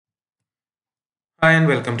Hi and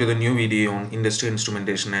welcome to the new video on industrial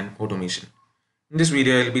instrumentation and automation. In this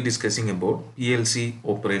video, I'll be discussing about PLC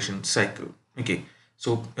operation cycle. Okay,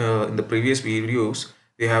 so in the previous videos,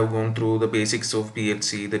 we have gone through the basics of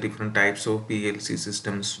PLC, the different types of PLC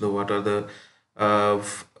systems, what are the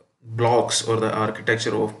blocks or the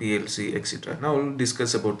architecture of PLC, etc. Now we'll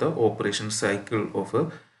discuss about the operation cycle of a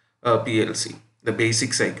PLC, the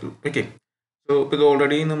basic cycle. Okay. So,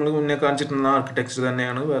 already the architecture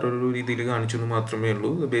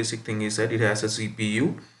the basic thing is that it has a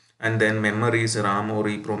CPU and then memory is RAM or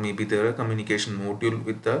EEPROM, maybe the communication module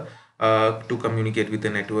with the to communicate with the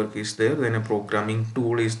network is there, then a programming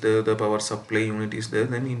tool is there, the power supply unit is there,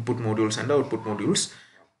 then input modules and output modules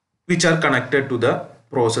which are connected to the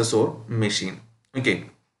process or machine. Okay.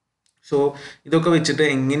 So, this is a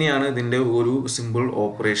simple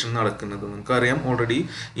operation. Already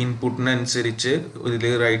input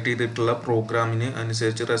write the program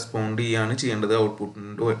respond the output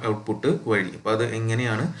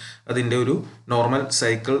normal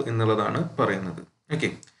cycle.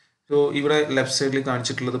 Okay. So, left side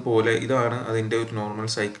normal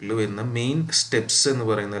cycle main steps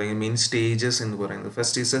main stages.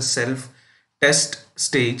 First is a self test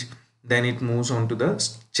stage. Then it moves on to the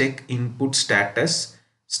check input status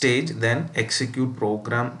stage, then execute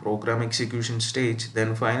program execution stage,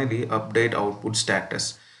 then finally update output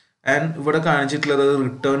status. And ഇവിടെ കാണിച്ചിട്ടുള്ളത്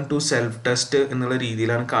return to self test എന്നുള്ള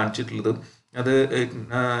രീതിയിലാണ് കാണിച്ചിട്ടുള്ളത്. അത്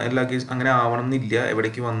എല്ലാ case അങ്ങനെ ആവണം എന്നില്ല,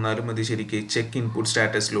 എവിടേക്ക് വന്നാലും മതി ശരിക്കും ചെക്ക് ഇൻപുട്ട്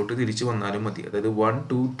സ്റ്റാറ്റസിലോട്ട് തിരിച്ച് വന്നാലും മതി. അതായത് 1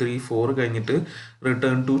 2 3 4 കഴിഞ്ഞിട്ട്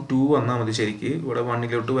റിട്ടേൺ ടു 2 വന്നാൽ മതി. ശരിക്കും ഇവിടെ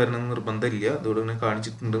 1 വരണം നിർബന്ധമില്ല, അതോടെ ഇങ്ങനെ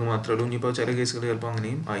കാണിച്ചിട്ടുണ്ടെന്ന് മാത്രമേ ഉള്ളൂ. ഇനിയിപ്പോൾ ചില കേസുകൾ ചിലപ്പോൾ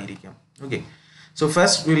അങ്ങനെയും ആയിരിക്കാം. Okay, so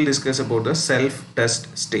first we'll discuss about the self test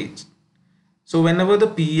stage. So whenever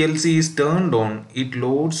the PLC is turned on, it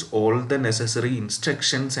loads all the necessary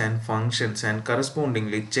instructions and functions and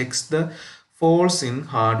correspondingly checks the faults in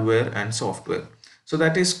hardware and software. So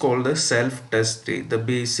that is called the self-test stage, the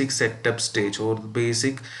basic setup stage or the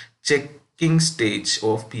basic checking stage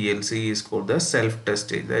of PLC is called the self-test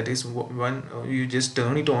stage. That is when you just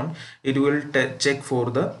turn it on, it will check for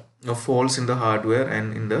the faults in the hardware and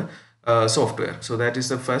in the software. So that is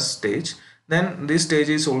the first stage. Then this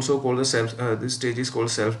stage is also called the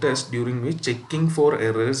self-test, during which checking for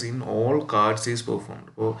errors in all cards is performed.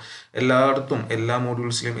 So എല്ലാ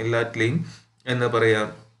മോഡ്യൂൾസിലും എല്ലാറ്റിലെയും എന്താ പറയുക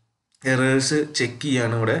errors check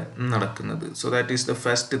ചെയ്യാണ് ഇവിടെ നടക്കുന്നത്. So that is the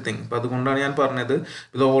first thing. അപ്പോൾ അതുകൊണ്ടാണ് ഞാൻ പറഞ്ഞത്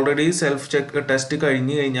ഇത് ഓൾറെഡി സെൽഫ് ടെസ്റ്റ്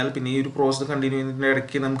കഴിഞ്ഞ് കഴിഞ്ഞാൽ പിന്നെ ഈ ഒരു പ്രോസസ് കണ്ടിന്യൂ ചെയ്യുന്നതിൻ്റെ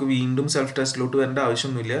ഇടയ്ക്ക് നമുക്ക് വീണ്ടും സെൽഫ് ടെസ്റ്റിലോട്ട് വരേണ്ട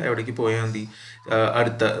ആവശ്യമൊന്നുമില്ല. എവിടേക്ക് പോയാൽ മതി,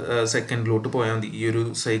 അടുത്ത സെക്കൻഡിലോട്ട് പോയാൽ മതി, ഈ ഒരു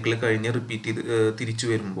സൈക്കിൾ കഴിഞ്ഞ് റിപ്പീറ്റ് ചെയ്ത് തിരിച്ചു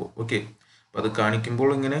വരുമ്പോൾ. ഓക്കെ, അപ്പോൾ അത് കാണിക്കുമ്പോൾ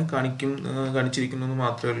ഇങ്ങനെ കാണിച്ചിരിക്കുന്നത്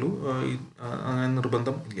മാത്രമേ ഉള്ളൂ, അങ്ങനെ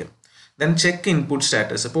നിർബന്ധം ഇല്ല. Then check input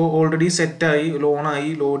status. അപ്പോൾ ഓൾറെഡി സെറ്റായി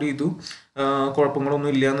ലോഡ് ചെയ്തു, കുഴപ്പങ്ങളൊന്നും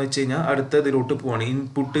ഇല്ല എന്ന് വെച്ച് കഴിഞ്ഞാൽ അടുത്തതിലോട്ട് പോവാണ്.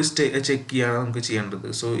 ഇൻപുട്ട് ചെക്ക് ചെയ്യാണ് നമുക്ക് ചെയ്യേണ്ടത്.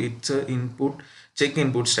 So it's check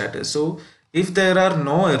input status. So if there are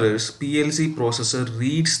no errors, PLC processor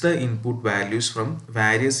reads the input values from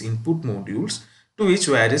various input modules to which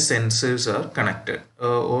various sensors are connected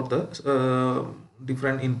or the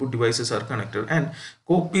different input devices are connected and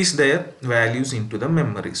copies their values into the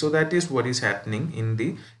memory. So that is what is happening in the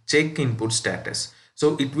check input status. So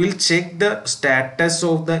it will check the status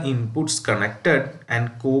of the inputs connected and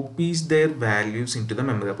copies their values into the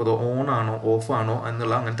memory. അപ്പോൾ അത് on ആണോ of ആണോ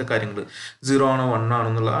എന്നുള്ള അങ്ങനത്തെ കാര്യങ്ങൾ, 0 ആണോ 1 ആണോ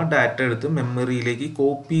എന്നുള്ള ആ ഡാറ്റ എടുത്ത് മെമ്മറിയിലേക്ക്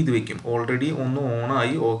കോപ്പി ചെയ്ത് വെക്കും. ഓൾറെഡി ഒന്ന്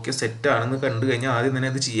ഓണായി ഓക്കെ സെറ്റ് ആണെന്ന് കണ്ടു കഴിഞ്ഞാൽ ആദ്യം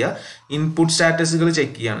തന്നെ അത് ചെയ്യുക, ഇൻപുട്ട് സ്റ്റാറ്റസുകൾ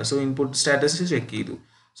ചെക്ക് ചെയ്യാണ്. സോ ഇൻപുട്ട് സ്റ്റാറ്റസ് ചെക്ക് ചെയ്തു.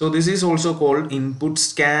 So this is also called input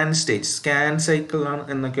scan stage. Scan cycle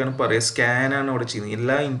എന്നൊക്കെയാണ് പറയുക. സ്കാൻ ആണ് അവിടെ ചെയ്യുന്നത്.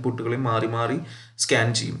 എല്ലാ ഇൻപുട്ടുകളെയും മാറി മാറി സ്കാൻ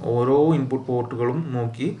ചെയ്യും. ഓരോ ഇൻപുട്ട് പോർട്ടുകളും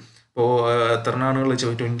നോക്കി, ഇപ്പോൾ എത്ര ആണുകൾ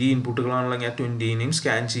വെച്ചാൽ 20 ഇൻപുട്ടുകളാണെങ്കിൽ 20നെയും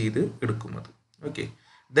സ്കാൻ ചെയ്ത് എടുക്കുന്നത്. Okay,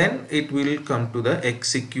 then it will come to the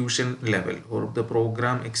execution level or the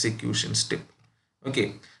program execution step. Okay,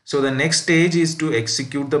 so the next stage is to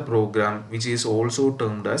execute the program, which is also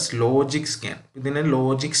termed as logic scan. ഇതിനെ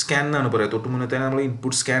logic scan എന്നാണ് പറയുക. തൊട്ട് മുന്നേ തന്നെ നമ്മൾ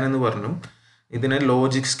input scan എന്ന് പറഞ്ഞു, ഇതിനെ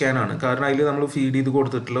ലോജിക് സ്കാൻ ആണ്. കാരണം അതിൽ നമ്മൾ ഫീഡ് ചെയ്ത്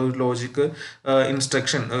കൊടുത്തിട്ടുള്ള ഒരു ലോജിക്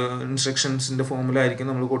ഇൻസ്ട്രക്ഷൻസിൻ്റെ ഫോമിലായിരിക്കും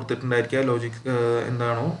നമ്മൾ കൊടുത്തിട്ടുണ്ടായിരിക്കുക ലോജിക്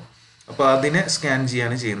എന്താണോ, അപ്പോൾ അതിനെ സ്കാൻ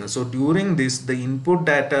ചെയ്യാണ് ചെയ്യുന്നത്. So during this the input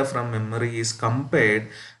data from memory is compared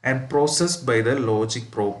and processed by the logic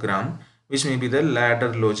programme, which may be the ladder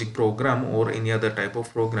logic program or any other type of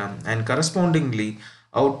program, and correspondingly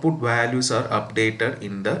output values are updated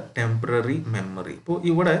in the temporary memory. ഇപ്പോൾ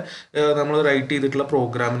ഇവിടെ നമ്മൾ right ചെയ്തിട്ടുള്ള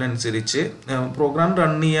പ്രോഗ്രാമിനനുസരിച്ച് program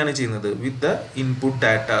run ചെയ്യാണ് ചെയ്യുന്നത് with the input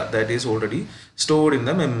data that is already stored in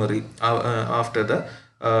the memory after the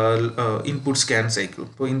input scan cycle.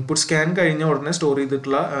 അപ്പോൾ input scan കഴിഞ്ഞ ഉടനെ store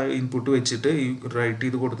ചെയ്തിട്ടുള്ള ഇൻപുട്ട് വെച്ചിട്ട് ഈ റൈറ്റ്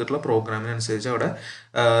ചെയ്ത് കൊടുത്തിട്ടുള്ള പ്രോഗ്രാമിനനുസരിച്ച് അവിടെ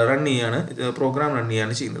പ്രോഗ്രാം റൺ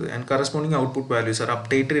ചെയ്യാണ് ചെയ്യുന്നത്. And corresponding output values R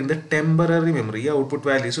updated in the temporary memory. ഈ ഔട്ട്പുട്ട്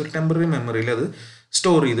വാല്യൂസ് ഒരു ടെമ്പററി മെമ്മറിയിൽ അത്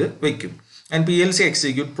സ്റ്റോർ ചെയ്ത് വെക്കും. And PLC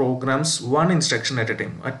execute programmes one instruction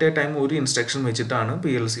at A time ഒരു ഇൻസ്ട്രക്ഷൻ വെച്ചിട്ടാണ്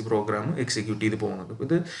PLC പ്രോഗ്രാം എക്സിക്യൂട്ട് ചെയ്ത് പോകുന്നത്.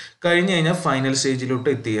 ഇത് കഴിഞ്ഞ് കഴിഞ്ഞാൽ ഫൈനൽ സ്റ്റേജിലോട്ട്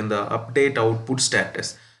എത്തി എന്താ അപ്ഡേറ്റ് ഔട്ട്പുട്ട്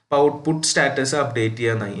സ്റ്റാറ്റസ്. അപ്പോൾ ഔട്ട്പുട്ട് സ്റ്റാറ്റസ് അപ്ഡേറ്റ്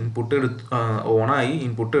ചെയ്യാനായി ഇൻപുട്ട് ഓണായി,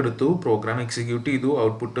 ഇൻപുട്ട് എടുത്തു, പ്രോഗ്രാം എക്സിക്യൂട്ട് ചെയ്തു,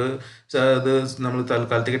 ഔട്ട്പുട്ട് അത് നമ്മൾ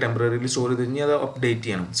തൽക്കാലത്തേക്ക് ടെമ്പററിയിൽ സ്റ്റോർ ചെയ്ത് കഴിഞ്ഞാൽ അത് അപ്ഡേറ്റ്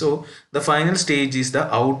ചെയ്യണം. So the final stage is the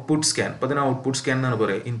output scan. അപ്പോൾ അതിന് ഔട്ട്പുട്ട് സ്കാൻ എന്നാണ്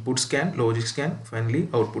പറയുക. Input scan, logic scan, finally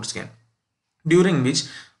output scan, during which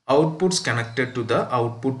outputs connected to the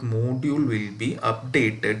output module will be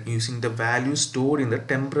updated using the value stored in the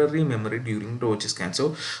temporary memory during logic scan. So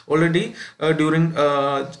already during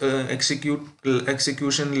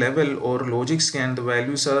execution level or logic scan, the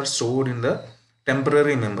values are stored in the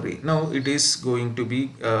temporary memory. Now it is going to be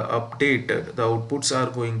updated. The outputs are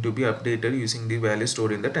going to be updated using the value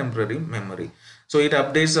stored in the temporary memory. So it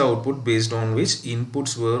updates the output based on which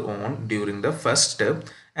inputs were on during the first step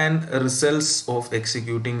and results of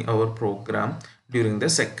executing our program during the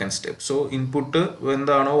second step. So input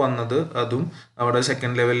എന്താണോ വന്നത് അതും അവിടെ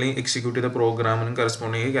second ലെവലിൽ execute ചെയ്ത പ്രോഗ്രാമിനും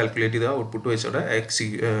corresponding calculate ചെയ്ത output വെച്ചവിടെ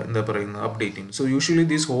എന്താ പറയുന്നത് update ചെയ്യും. So usually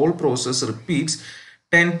this whole process repeats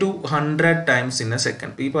 10 to 100 times in a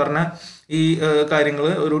second. ഈ പറഞ്ഞ ഈ കാര്യങ്ങൾ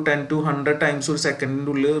ഒരു 10 to 100 times ഒരു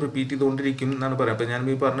സെക്കൻഡിൻ്റെ ഉള്ളിൽ റിപ്പീറ്റ് ചെയ്തുകൊണ്ടിരിക്കും എന്നാണ് പറയുക. അപ്പോൾ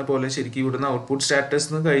ഞാൻ ഈ പറഞ്ഞ പോലെ ശരിക്കും ഇവിടുന്ന് ഔട്ട്പുട്ട്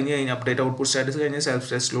സ്റ്റാറ്റസ് കഴിഞ്ഞ് കഴിഞ്ഞാൽ അപ്ഡേറ്റ് ഔട്ട്പുട്ട് സ്റ്റാറ്റസ് കഴിഞ്ഞാൽ സെൽഫ്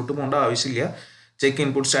ടെസ്റ്റിലോട്ട് പോകേണ്ട ആവശ്യമില്ല, ചെക്ക്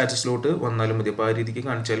ഇൻപുട്ട് സ്റ്റാറ്റസിലോട്ട് വന്നാലും മതി. അപ്പോൾ ആ രീതിക്ക്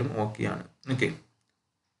കാണിച്ചാലും ഓക്കെയാണ്. Okay.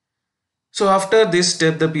 So after this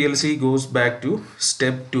step the PLC goes back to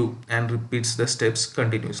step 2 and repeats the steps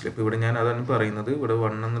continuously. അപ്പോൾ ഇവിടെ ഞാൻ അതാണ് പറയുന്നത്. ഇവിടെ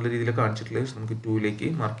 1 എന്നുള്ള രീതിയിൽ കാണിച്ചിട്ടില്ല, നമുക്ക് 2ലേക്ക്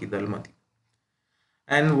മാർക്ക് ചെയ്താൽ മതി.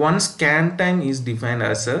 And one scan time is defined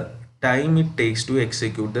as a time it takes to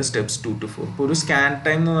execute the steps 2 to 4. ഇപ്പോൾ ഒരു സ്കാൻ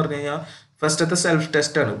ടൈം എന്ന് പറഞ്ഞു കഴിഞ്ഞാൽ ഫസ്റ്റത്തെ സെൽഫ്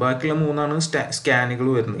ടെസ്റ്റ് ആണ്, ബാക്കിയുള്ള 3 സ്കാനുകൾ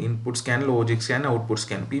വരുന്നത്. Input scan, logic scan, output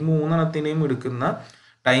scan. ഇപ്പോൾ ഈ 3 എടുക്കുന്ന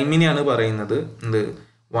ടൈമിനെയാണ് പറയുന്നത് എന്ത്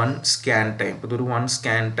വൺ സ്കാൻ ടൈം. ഇപ്പോൾ ഇതൊരു 1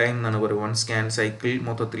 സ്കാൻ ടൈം എന്നാണ് പറയുക. 1 സ്കാൻ സൈക്കിൾ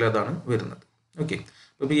മൊത്തത്തിൽ അതാണ് വരുന്നത്. ഓക്കെ.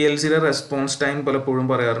 ഇപ്പോൾ PLCയുടെ റെസ്പോൺസ് ടൈം പലപ്പോഴും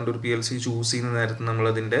പറയാറുണ്ട്. ഒരു PLC ചൂസ് ചെയ്യുന്ന നേരത്ത്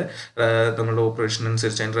നമ്മളുടെ ഓപ്പറേഷൻ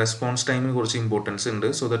അനുസരിച്ച് അതിൻ്റെ റെസ്പോൺസ് ടൈമിന് കുറച്ച് ഇമ്പോർട്ടൻസ് ഉണ്ട്.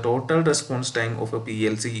 So the total response time of A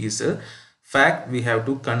PLC is A fact we have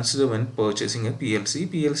to consider when purchasing a PLC.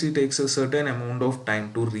 PLC takes a certain amount of time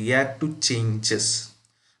to react to changes.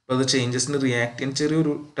 അപ്പോൾ അത് ചേഞ്ചസിന് react ചെയ്യാൻ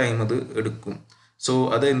ചെറിയൊരു time അത് എടുക്കും. So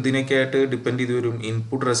അത് എന്തിനൊക്കെ ആയിട്ട് depend ചെയ്ത് വരും?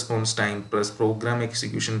 Input response time plus program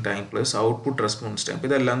execution time plus output response time. അപ്പോൾ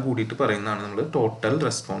ഇതെല്ലാം കൂടിയിട്ട് പറയുന്നതാണ് നമ്മൾ ടോട്ടൽ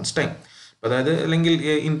റെസ്പോൺസ് ടൈം. അതായത് അല്ലെങ്കിൽ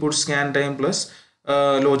input scan time plus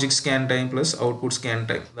logic scan time plus output scan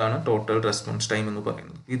time, ഇതാണ് ടോട്ടൽ റെസ്പോൺസ് ടൈം എന്ന്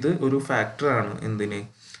പറയുന്നത്. ഇത് ഒരു ഫാക്ടറാണ് എന്തിന്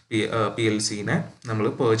PLCനെ നമ്മൾ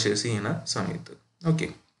പർച്ചേസ് ചെയ്യുന്ന സമയത്ത്. ഓക്കെ.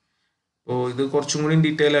 അപ്പോൾ ഇത് കുറച്ചും കൂടി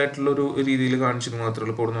ഡീറ്റെയിൽ ആയിട്ടുള്ളൊരു രീതിയിൽ കാണിച്ചത് മാത്രമേ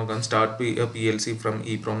ഉള്ളൂ. ഇപ്പോൾ നോക്കാം. Start PLC from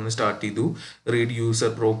EEPROM start ചെയ്തു, read user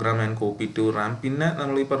programme and copy to Ram. പിന്നെ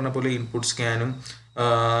നമ്മൾ ഈ പറഞ്ഞ പോലെ ഇൻപുട്ട് സ്കാനും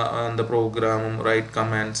എന്താ പ്രോഗ്രാമും റൈറ്റ്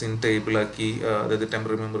കമാൻഡ്സ് ഇൻ ടേബിളാക്കി, അതായത്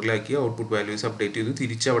ടെമ്പററി മെമ്മറിയിലാക്കി ഔട്ട്പുട്ട് വാല്യൂസ് അപ്ഡേറ്റ് ചെയ്തു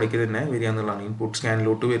തിരിച്ച് അവിടേക്ക് തന്നെ വരിക എന്നുള്ളതാണ്. ഇൻപുട്ട്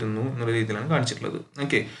സ്കാനിലോട്ട് വരുന്നു എന്നുള്ള രീതിയിലാണ് കാണിച്ചിട്ടുള്ളത്.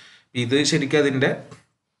 ഓക്കെ. ഇത് ശരിക്കും അതിൻ്റെ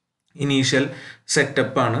ഇനീഷ്യൽ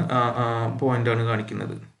സെറ്റപ്പാണ്, പോയിന്റാണ്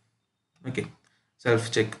കാണിക്കുന്നത്. ഓക്കെ.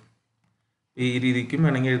 സെൽഫ് ചെക്ക് ഈ രീതിക്കും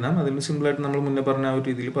വേണമെങ്കിൽ എഴുതാം. അതിൽ സിമ്പിളായിട്ട് നമ്മൾ മുന്നേ പറഞ്ഞ ആ ഒരു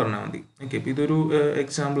രീതിയിൽ പറഞ്ഞാൽ മതി. ഓക്കെ. അപ്പോൾ ഇതൊരു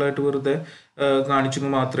എക്സാമ്പിളായിട്ട് വെറുതെ കാണിച്ചെന്ന്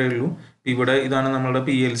മാത്രമേ ഉള്ളൂ. ഇവിടെ ഇതാണ് നമ്മളുടെ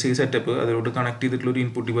PLC സെറ്റപ്പ്. അതിലോട്ട് കണക്ട് ചെയ്തിട്ടുള്ള ഒരു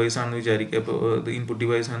ഇൻപുട്ട് ഡിവൈസ് ആണെന്ന് വിചാരിക്കുക. അപ്പോൾ ഇത് ഇൻപുട്ട്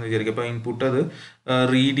ഡിവൈസ് ആണെന്ന് വിചാരിക്കുക. അപ്പോൾ ഇൻപുട്ട് അത്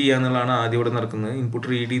റീഡ് ചെയ്യുക എന്നുള്ളതാണ് ആദ്യം ഇവിടെ നടക്കുന്നത്. ഇൻപുട്ട്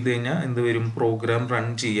റീഡ് ചെയ്ത് കഴിഞ്ഞാൽ എന്ത് വരും? പ്രോഗ്രാം റൺ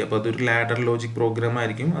ചെയ്യുക. അപ്പോൾ അതൊരു ലാഡർ ലോജിക് പ്രോഗ്രാം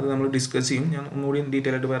ആയിരിക്കും. അത് നമ്മൾ ഡിസ്കസ് ചെയ്യും, ഞാൻ ഒന്നുകൂടി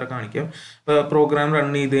ഡീറ്റെയിൽ ആയിട്ട് വേറെ കാണിക്കാം. അപ്പോൾ പ്രോഗ്രാം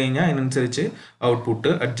റൺ ചെയ്ത് കഴിഞ്ഞാൽ അതിനനുസരിച്ച്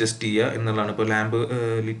ഔട്ട്പുട്ട് അഡ്ജസ്റ്റ് ചെയ്യുക എന്നുള്ളതാണ്. ഇപ്പോൾ ലാമ്പ്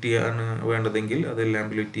ലിറ്റ് ചെയ്യാൻ വേണ്ടതെങ്കിൽ അത്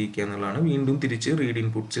ലാമ്പ് ലിറ്റ് ചെയ്യിക്കുക എന്നുള്ളതാണ്. വീണ്ടും തിരിച്ച് റീഡ്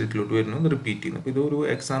ഇൻപുട്ട് സെറ്റിലോട്ട് വരുന്നു, അത് റിപ്പീറ്റ് ചെയ്യുന്നു. അപ്പോൾ ഇതൊരു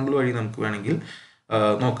എക്സാമ്പിൾ വഴി നമുക്ക് വേണമെങ്കിൽ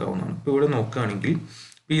നോക്കാവുന്നതാണ്. ഇപ്പോൾ ഇവിടെ നോക്കുകയാണെങ്കിൽ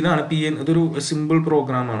ഇതാണ് ഇതൊരു സിമ്പിൾ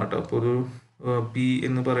പ്രോഗ്രാമാണ് കേട്ടോ. അപ്പോൾ ഒരു P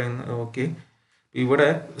എന്ന് പറയുന്ന ഓക്കെ. ഇവിടെ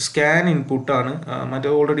സ്കാൻ ഇൻപുട്ടാണ്, മറ്റേ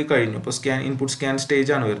ഓൾറെഡി കഴിഞ്ഞു. അപ്പോൾ ഇൻപുട്ട് സ്കാൻ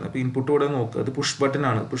സ്റ്റേജ് ആണ് വരുന്നത്. അപ്പോൾ ഇൻപുട്ട് ഇവിടെ നോക്കുക, അത് പുഷ് ബട്ടൺ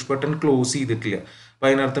ആണ്. പുഷ് ബട്ടൺ ക്ലോസ് ചെയ്തിട്ടില്ല. അപ്പോൾ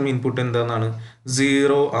അതിനർത്ഥം ഇൻപുട്ട് എന്താണെന്നാണ്?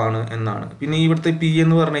 0 ആണ് എന്നാണ്. പിന്നെ ഇവിടുത്തെ P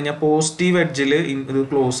എന്ന് പറഞ്ഞു കഴിഞ്ഞാൽ പോസിറ്റീവ് എഡ്ജിൽ ഇത്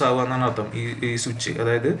ക്ലോസ് ആവുക എന്നാണ് അർത്ഥം. ഈ സ്വിച്ച്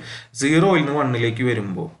അതായത് 0ൽ നിന്ന് 1ലേക്ക്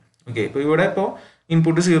വരുമ്പോൾ. ഓക്കെ. അപ്പോൾ ഇവിടെ ഇപ്പോൾ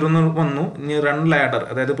ഇൻപുട്ട് 0 വന്നു. ഇനി റൺ ലാഡർ,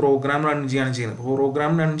 അതായത് പ്രോഗ്രാം റൺ ചെയ്യാണ് ചെയ്യുന്നത്. അപ്പോൾ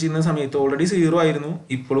പ്രോഗ്രാം റൺ ചെയ്യുന്ന സമയത്ത് ഓൾറെഡി 0 ആയിരുന്നു,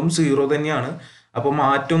 ഇപ്പോഴും 0 തന്നെയാണ്. അപ്പോൾ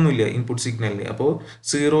മാറ്റമൊന്നുമില്ല ഇൻപുട്ട് സിഗ്നലിന്. അപ്പോൾ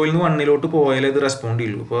 0ൽ നിന്ന് 1ലോട്ട് പോയാലേ ഇത് റെസ്പോണ്ട്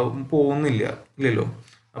ചെയ്യുള്ളൂ. അപ്പോൾ പോകുന്നില്ല, ഇല്ലല്ലോ.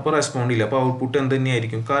 അപ്പോൾ റെസ്പോണ്ട് ഇല്ല. അപ്പോൾ ഔട്ട്പുട്ട് എന്ത്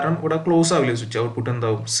തന്നെയായിരിക്കും, കാരണം ഇവിടെ ക്ലോസ് ആവില്ല സ്വിച്ച്, ഔട്ട്പുട്ട്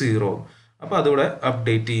എന്താവും 0 ആവും. അപ്പോൾ അതിവിടെ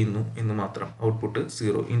അപ്ഡേറ്റ് ചെയ്യുന്നു എന്ന് മാത്രം. ഔട്ട്പുട്ട്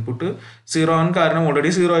 0, ഇൻപുട്ട് 0 ആവാൻ കാരണം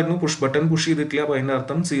ഓൾറെഡി 0 ആയിരുന്നു, പുഷ് ബട്ടൺ പുഷ് ചെയ്തിട്ടില്ല. അപ്പോൾ അതിൻ്റെ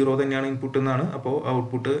അർത്ഥം 0 തന്നെയാണ് ഇൻപുട്ട് എന്നാണ്. അപ്പോൾ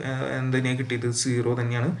ഔട്ട്പുട്ട് എന്ത് തന്നെയാണ് കിട്ടിയത്, 0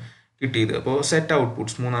 തന്നെയാണ് കിട്ടിയത്. അപ്പോൾ സെറ്റ്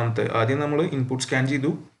ഔട്ട്പുട്ട്സ് മൂന്നാമത്തെ, ആദ്യം നമ്മൾ ഇൻപുട്ട് സ്കാൻ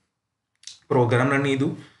ചെയ്തു, പ്രോഗ്രാം റൺ ചെയ്തു,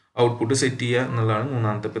 ഔട്ട്പുട്ട് സെറ്റ് ചെയ്യുക എന്നുള്ളതാണ്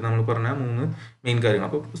മൂന്നാമത്തെ. ഇപ്പം നമ്മൾ പറഞ്ഞ 3 മെയിൻ കാര്യങ്ങൾ.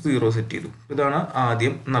 അപ്പോൾ 0 സെറ്റ് ചെയ്തു. ഇതാണ്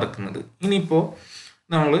ആദ്യം നടക്കുന്നത്. ഇനിയിപ്പോൾ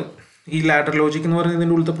നമ്മൾ ഈ ലാഡർ ലോജിക് എന്ന് പറയുന്നത്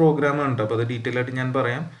ഇതിൻ്റെ ഉള്ളിലത്തെ പ്രോഗ്രാമാണ് കേട്ടോ. അപ്പോൾ അത് ഡീറ്റെയിൽ ആയിട്ട് ഞാൻ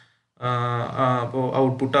പറയാം. അപ്പോൾ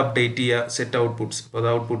ഔട്ട്പുട്ട് അപ്ഡേറ്റ് ചെയ്യുക, സെറ്റ് ഔട്ട്പുട്ട്സ്. അപ്പോൾ അത്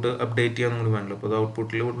ഔട്ട്പുട്ട് അപ്ഡേറ്റ് ചെയ്യാൻ നമ്മൾ വേണമല്ലോ. അപ്പോൾ അത്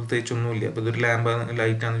ഔട്ട്പുട്ടിൽ പ്രത്യേകിച്ചൊന്നുമില്ല. അപ്പോൾ ഇതൊരു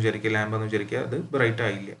ലൈറ്റാണെന്ന് വിചാരിക്കുക, ലാമ്പാന്ന് വിചാരിക്കുക, അത് ബ്രൈറ്റ്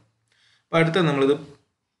ആയില്ല. അപ്പോൾ അടുത്ത നമ്മളിത്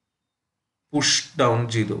പുഷ് ഡൗൺ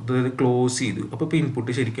ചെയ്തു, അതായത് ക്ലോസ് ചെയ്തു. അപ്പോൾ ഇപ്പോൾ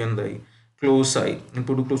ഇൻപുട്ട് ശരിക്കും എന്തായി, ക്ലോസ് ആയി.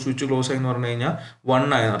 ഇൻപുട്ട് സ്വിച്ച് ക്ലോസ് ആയി എന്ന് പറഞ്ഞു കഴിഞ്ഞാൽ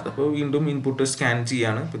 1 ആയി നടത്തുക. അപ്പോൾ വീണ്ടും ഇൻപുട്ട് സ്കാൻ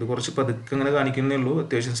ചെയ്യാണ്. അപ്പോൾ ഇത് കുറച്ച് പതുക്കെ ഇങ്ങനെ കാണിക്കുന്നേ ഉള്ളൂ,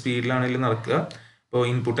 അത്യാവശ്യം സ്പീഡിലാണെങ്കിലും നടക്കുക. അപ്പോൾ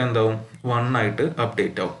ഇൻപുട്ട് എന്താവും, 1 ആയിട്ട്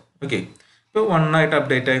അപ്ഡേറ്റ് ആവും. ഓക്കെ, ഇപ്പോൾ 1 ആയിട്ട്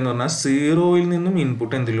അപ്ഡേറ്റ് ആയി എന്ന് പറഞ്ഞാൽ 0യിൽ നിന്നും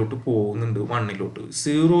ഇൻപുട്ട് എന്തിലോട്ട് പോകുന്നുണ്ട്, 1ിലോട്ട്.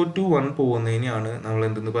 0 to 1 പോകുന്നതിനെയാണ് നമ്മൾ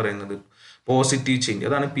എന്തെന്ന് പറയുന്നത്, പോസിറ്റീവ് ചേഞ്ച്.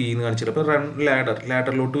 അതാണ് പി എന്ന് കാണിച്ചത്. അപ്പോൾ റൺ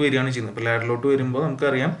ലാഡറിലോട്ട് വരികയാണ് ചെയ്യുന്നത്. അപ്പോൾ ലാഡറിലോട്ട് വരുമ്പോൾ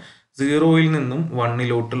നമുക്കറിയാം 0യിൽ നിന്നും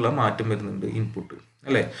 1ിലോട്ടുള്ള മാറ്റം വരുന്നുണ്ട് ഇൻപുട്ട്,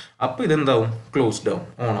 അല്ലേ? അപ്പോൾ ഇതെന്താവും, ക്ലോസ്ഡ് ആവും,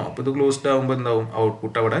 ഓണോ. അപ്പോൾ ഇത് ക്ലോസ്ഡ് ആകുമ്പോൾ എന്താവും,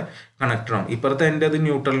 ഔട്ട്പുട്ട് അവിടെ കണക്റ്റഡ് ആവും. ഇപ്പുറത്തെ എൻ്റെ അത്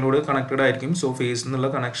ന്യൂട്രലിനോട് കണക്റ്റഡ് ആയിരിക്കും. സോ ഫേസ് എന്നുള്ള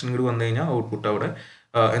കണക്ഷൻ കൂടി വന്നു കഴിഞ്ഞാൽ ഔട്ട്പുട്ട് അവിടെ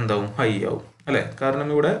എന്താവും, ഹൈ ആവും, അല്ലേ? കാരണം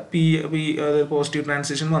ഇവിടെ അതായത് പോസിറ്റീവ്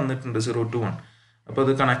ട്രാൻസിഷൻ വന്നിട്ടുണ്ട് 0 to 1. അപ്പോൾ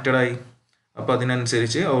അത് കണക്റ്റഡ് ആയി. അപ്പോൾ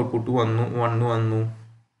അതിനനുസരിച്ച് ഔട്ട്പുട്ട് വന്നു, 1 വന്നു.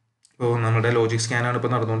 ഇപ്പോൾ നമ്മുടെ ലോജിക് സ്കാനാണ്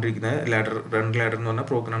ഇപ്പോൾ നടന്നുകൊണ്ടിരിക്കുന്നത്. ലാഡർ എന്ന് പറഞ്ഞാൽ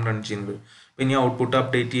പ്രോഗ്രാം റൺ ചെയ്യുന്നത്. അപ്പോൾ ഇനി ഔട്ട്പുട്ട്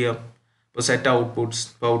അപ്ഡേറ്റ് ചെയ്യാം. ഇപ്പോൾ സെറ്റ് ഔട്ട്പുട്ട്സ്.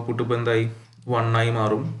 ഇപ്പോൾ ഔട്ട്പുട്ട് ഇപ്പോൾ എന്തായി, 1 ആയി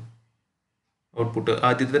മാറും. ഔട്ട്പുട്ട്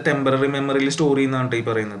ആദ്യത്തെ ടെമ്പററി മെമ്മറിയിൽ സ്റ്റോർ ചെയ്യുന്നതാണ് ഈ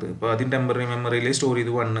പറയുന്നത്. അപ്പോൾ ആദ്യം ടെമ്പററി മെമ്മറിയിൽ സ്റ്റോർ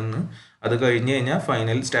ചെയ്ത് 1 എന്ന്, അത് കഴിഞ്ഞ് കഴിഞ്ഞാൽ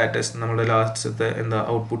ഫൈനൽ സ്റ്റാറ്റസ് നമ്മുടെ ലാസ്റ്റത്തെ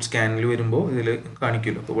ഔട്ട്പുട്ട് സ്കാനിൽ വരുമ്പോൾ ഇതിൽ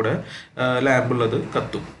കാണിക്കുമല്ലോ. അപ്പോൾ ഇവിടെ ലാമ്പുള്ളത്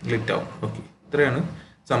കത്തും, ലിറ്റ് ആവും. ഓക്കെ, ഇത്രയാണ്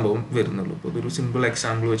സംഭവം വരുന്നുള്ളൂ. അപ്പോൾ ഇതൊരു സിമ്പിൾ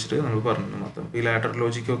എക്സാമ്പിൾ വെച്ചിട്ട് നമ്മൾ പറഞ്ഞു മാത്രം. ഈ ലാഡർ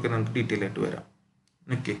ലോജിക്കൊക്കെ നമുക്ക് ഡീറ്റെയിൽ ആയിട്ട് വരാം.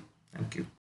 Okay, thank you.